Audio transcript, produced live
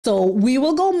So we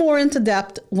will go more into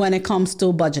depth when it comes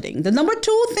to budgeting. The number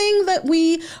two thing that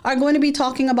we are going to be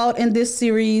talking about in this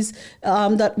series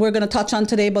that we're going to touch on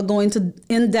today, but go into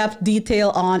in-depth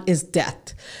detail on, is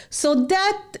debt. So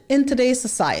debt in today's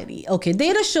society. Okay,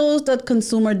 data shows that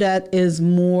consumer debt is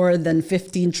more than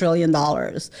 $15 trillion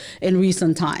in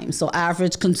recent times. So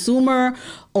average consumer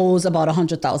owes about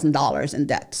 $100,000 in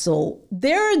debt. So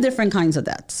there are different kinds of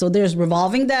debt. So there's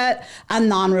revolving debt and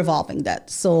non-revolving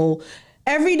debt. So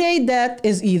everyday debt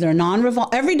is either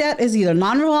every debt is either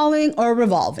non-revolving or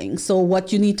revolving. So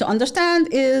what you need to understand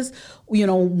is,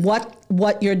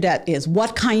 what your debt is,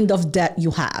 what kind of debt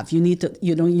you have. You need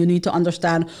to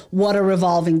understand what a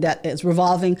revolving debt is.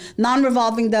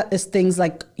 Non-revolving debt is things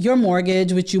like your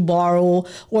mortgage, which you borrow,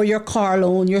 or your car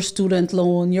loan, your student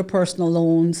loan, your personal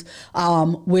loans,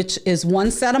 which is one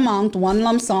set amount, one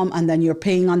lump sum, and then you're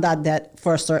paying on that debt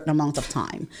for a certain amount of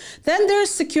time. Then there's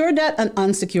secure debt and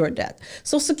unsecured debt.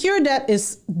 So secure debt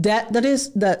is debt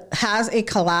that has a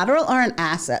collateral or an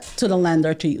asset to the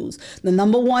lender to use. The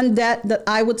number one debt that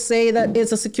I would say that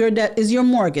is a secure debt is your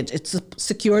mortgage. It's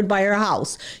secured by your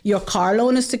house. Your car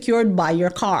loan is secured by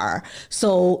your car.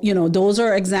 So, those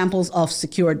are examples of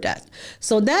secured debt.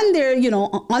 So then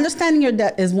understanding your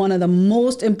debt is one of the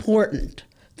most important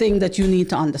thing that you need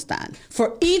to understand.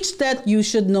 For each debt, you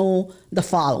should know the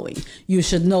following. You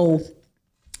should know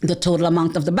the total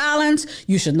amount of the balance.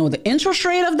 You should know the interest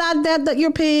rate of that debt that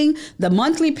you're paying, the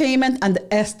monthly payment, and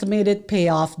the estimated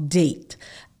payoff date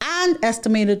and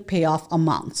estimated payoff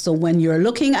amount. So when you're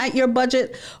looking at your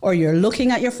budget or you're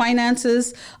looking at your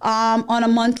finances on a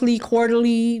monthly,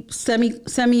 quarterly,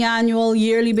 semi-annual,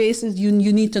 yearly basis, you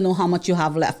need to know how much you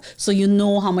have left. So you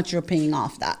know how much you're paying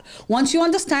off that. Once you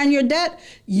understand your debt,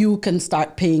 you can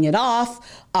start paying it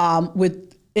off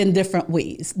in different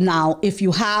ways. Now, if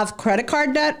you have credit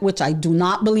card debt, which I do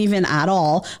not believe in at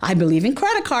all, I believe in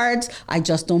credit cards, I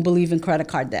just don't believe in credit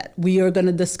card debt. We are going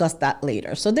to discuss that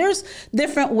later. So there's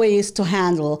different ways to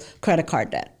handle credit card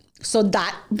debt. So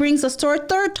that brings us to our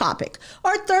third topic.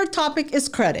 Our third topic is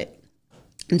credit.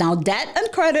 Now, debt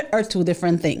and credit are two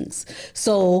different things.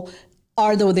 So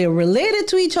although they're related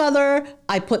to each other,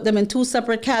 I put them in two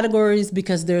separate categories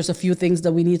because there's a few things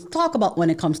that we need to talk about when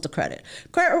it comes to credit.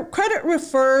 Credit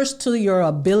refers to your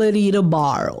ability to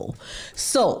borrow.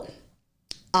 So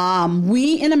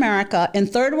we in America, in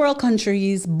third world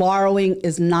countries, borrowing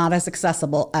is not as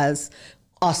accessible as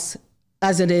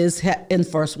it is in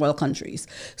first world countries.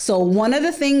 So one of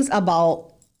the things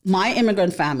about my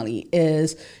immigrant family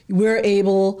is we're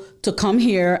able to come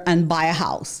here and buy a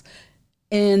house.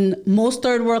 In most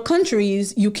third world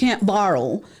countries, you can't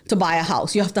borrow to buy a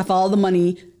house. You have to have all the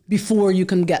money before you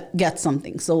can get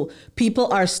something. So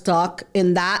people are stuck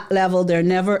in that level. They're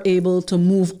never able to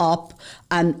move up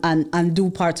and do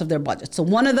parts of their budget. So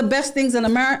one of the best things in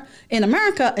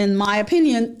America, in my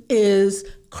opinion, is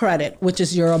credit, which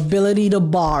is your ability to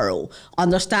borrow.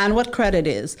 Understand what credit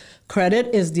is.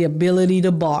 Credit is the ability to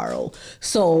borrow.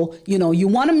 So, you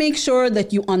want to make sure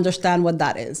that you understand what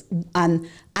that is. And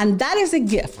that is a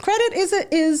gift. Credit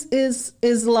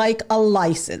is like a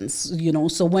license,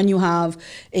 So when you have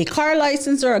a car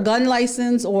license or a gun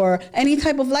license or any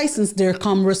type of license, there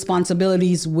come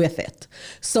responsibilities with it.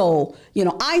 So,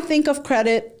 I think of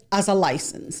credit as a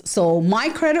license. So my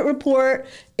credit report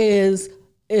is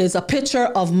a picture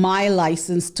of my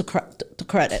license to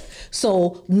credit.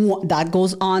 So that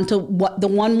goes on to the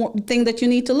one more thing that you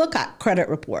need to look at, credit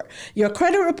report. Your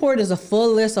credit report is a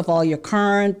full list of all your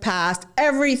current, past,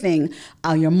 everything,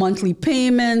 your monthly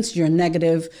payments, your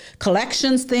negative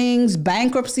collections things,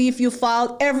 bankruptcy if you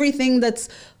filed, everything that's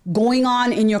going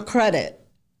on in your credit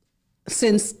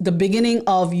since the beginning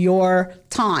of your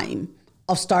time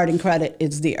of starting credit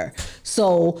is there.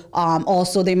 So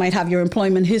also they might have your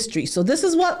employment history. So this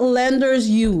is what lenders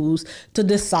use to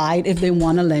decide if they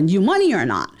want to lend you money or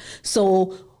not.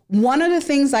 So one of the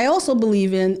things I also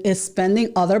believe in is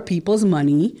spending other people's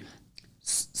money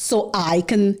so I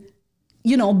can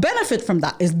benefit from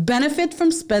that, is benefit from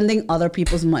spending other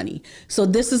people's money. So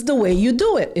this is the way you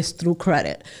do it, is through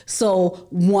credit. So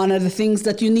one of the things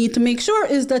that you need to make sure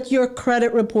is that your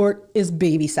credit report is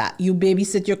babysat. You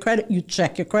babysit your credit, you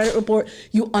check your credit report,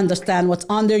 you understand what's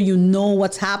on there, you know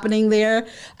what's happening there.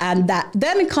 And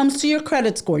then it comes to your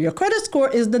credit score. Your credit score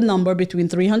is the number between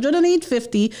 300 and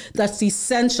 850. That's the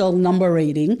essential number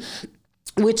rating,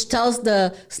 which tells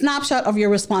the snapshot of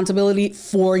your responsibility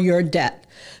for your debt.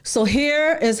 So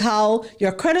here is how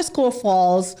your credit score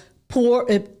falls.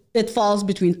 It falls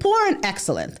between poor and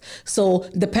excellent. So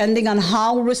depending on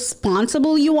how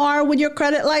responsible you are with your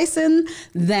credit license,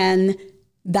 then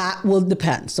That will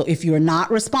depend. So if you're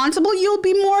not responsible, you'll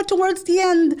be more towards the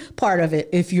end part of it.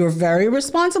 If you're very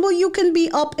responsible, you can be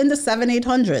up in the 700s,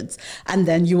 800s. And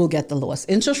then you will get the lowest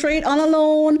interest rate on a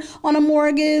loan, on a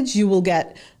mortgage. You will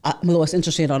get lowest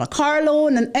interest rate on a car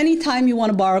loan. And anytime you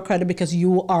want to borrow credit because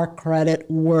you are credit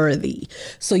worthy.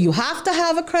 So you have to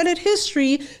have a credit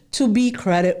history to be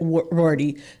credit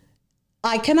worthy.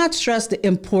 I cannot stress the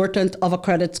importance of a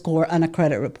credit score and a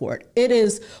credit report. It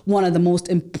is one of the most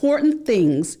important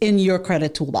things in your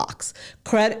credit toolbox,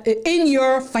 in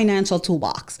your financial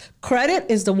toolbox. Credit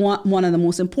is one of the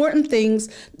most important things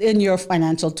in your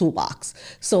financial toolbox.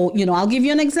 So, I'll give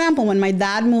you an example. When my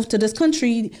dad moved to this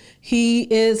country, he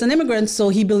is an immigrant, so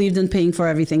he believed in paying for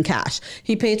everything cash.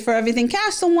 He paid for everything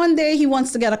cash, so one day he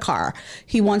wants to get a car.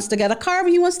 He wants to get a car,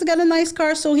 but he wants to get a nice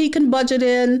car so he can budget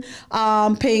in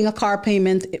paying a car payment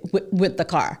with the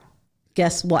car.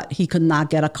 Guess what? He could not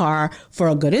get a car for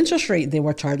a good interest rate. They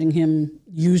were charging him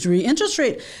usury interest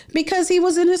rate because he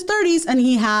was in his 30s and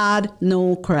he had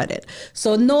no credit.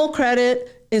 So no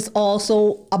credit is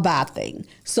also a bad thing.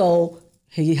 So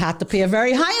he had to pay a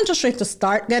very high interest rate to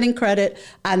start getting credit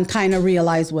and kind of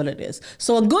realize what it is.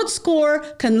 So a good score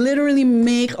can literally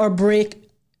make or break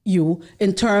you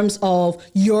in terms of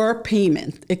your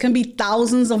payment. It can be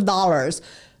thousands of dollars,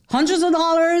 hundreds of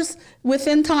dollars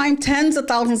within time, tens of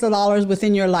thousands of dollars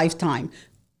within your lifetime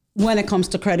when it comes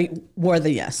to credit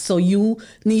worthiness. So you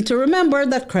need to remember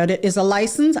that credit is a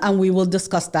license, and we will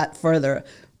discuss that further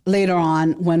later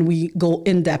on when we go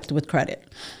in depth with credit.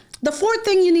 The fourth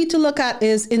thing you need to look at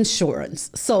is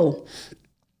insurance. So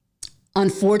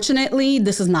unfortunately,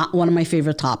 this is not one of my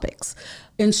favorite topics.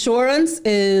 Insurance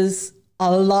is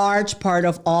a large part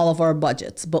of all of our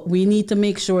budgets, but we need to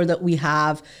make sure that we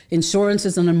have insurance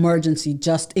as an emergency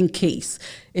just in case.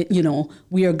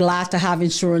 We are glad to have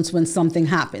insurance when something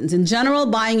happens. In general,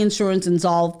 buying insurance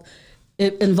involves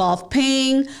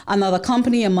paying another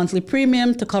company a monthly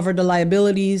premium to cover the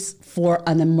liabilities for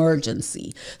an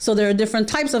emergency. So there are different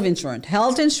types of insurance.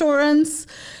 Health insurance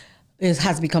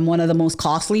has become one of the most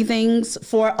costly things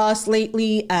for us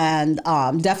lately, and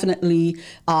definitely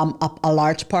a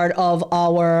large part of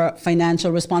our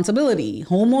financial responsibility.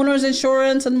 Homeowners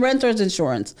insurance and renters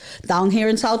insurance. Down here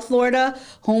in South Florida,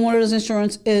 homeowners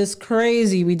insurance is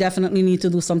crazy. We definitely need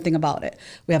to do something about it.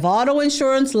 We have auto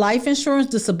insurance, life insurance,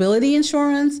 disability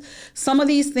insurance. Some of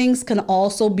these things can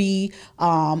also be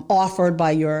offered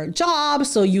by your job,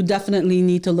 so you definitely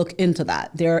need to look into that.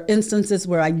 There are instances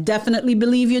where I definitely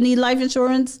believe you need life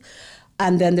insurance,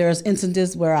 and then there's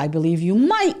instances where I believe you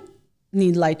might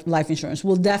need life insurance.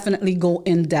 We'll definitely go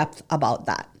in depth about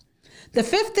that. The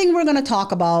fifth thing we're going to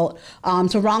talk about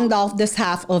to round off this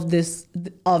half of this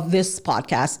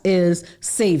podcast is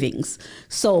savings.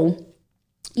 So,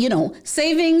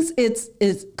 savings,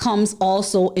 it comes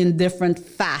also in different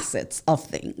facets of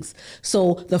things.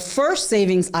 So the first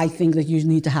savings I think that you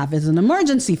need to have is an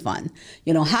emergency fund.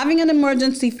 Having an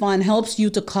emergency fund helps you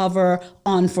to cover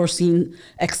unforeseen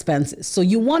expenses. So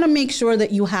you want to make sure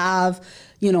that you have,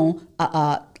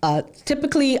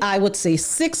 typically I would say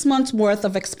 6 months worth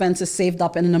of expenses saved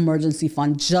up in an emergency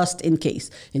fund just in case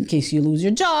you lose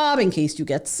your job, in case you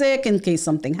get sick, in case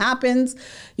something happens,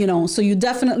 so you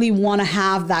definitely want to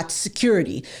have that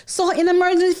security. So an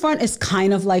emergency fund is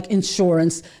kind of like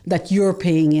insurance that you're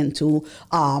paying into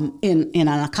in an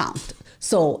account.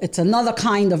 So it's another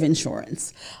kind of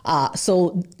insurance.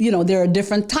 There are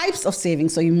different types of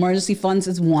savings. So emergency funds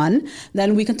is one.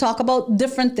 Then we can talk about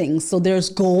different things. So there's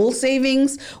goal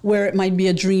savings, where it might be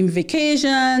a dream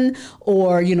vacation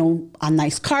or, a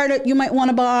nice car that you might want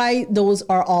to buy. Those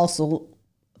are also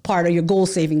part of your goal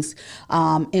savings.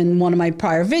 In one of my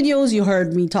prior videos, you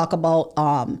heard me talk about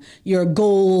your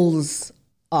goals,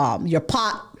 your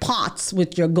pots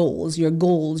with your goals, your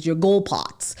goal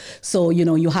pots. So,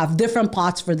 you have different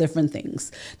pots for different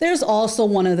things. There's also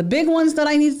one of the big ones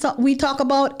that we talk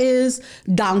about is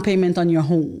down payment on your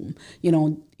home.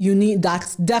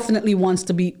 That's definitely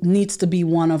needs to be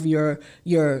one of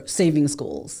your savings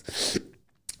goals.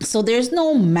 So there's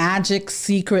no magic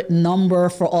secret number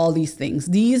for all these things.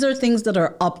 These are things that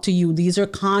are up to you. These are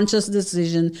conscious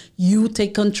decisions you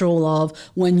take control of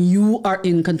when you are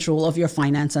in control of your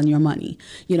finance and your money.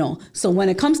 So when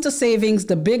it comes to savings,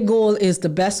 the big goal is the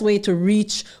best way to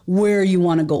reach where you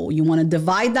want to go. You want to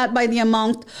divide that by the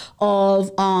amount of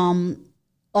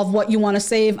what you want to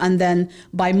save, and then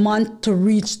by month to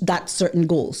reach that certain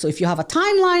goal. So if you have a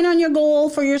timeline on your goal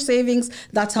for your savings,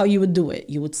 that's how you would do it.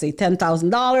 You would say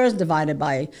 $10,000 divided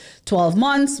by 12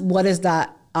 months. What is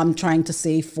that? I'm trying to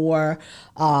save for,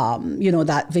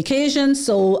 that vacation.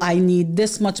 So I need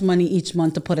this much money each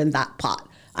month to put in that pot.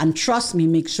 And trust me,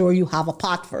 make sure you have a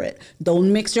pot for it.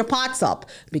 Don't mix your pots up,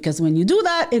 because when you do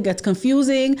that, it gets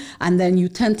confusing, and then you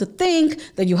tend to think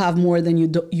that you have more than you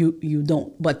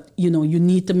don't. But you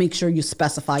need to make sure you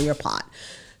specify your pot.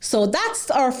 So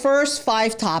that's our first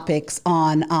 5 topics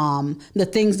on the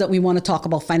things that we want to talk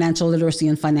about: financial literacy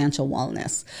and financial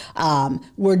wellness.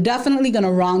 We're definitely going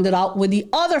to round it out with the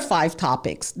other 5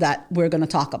 topics that we're going to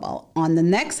talk about. On the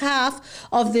next half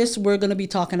of this, we're going to be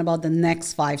talking about the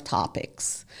next 5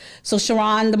 topics. So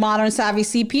Sherron, the Modern Savvy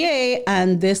CPA,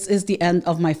 and this is the end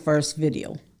of my first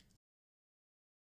video.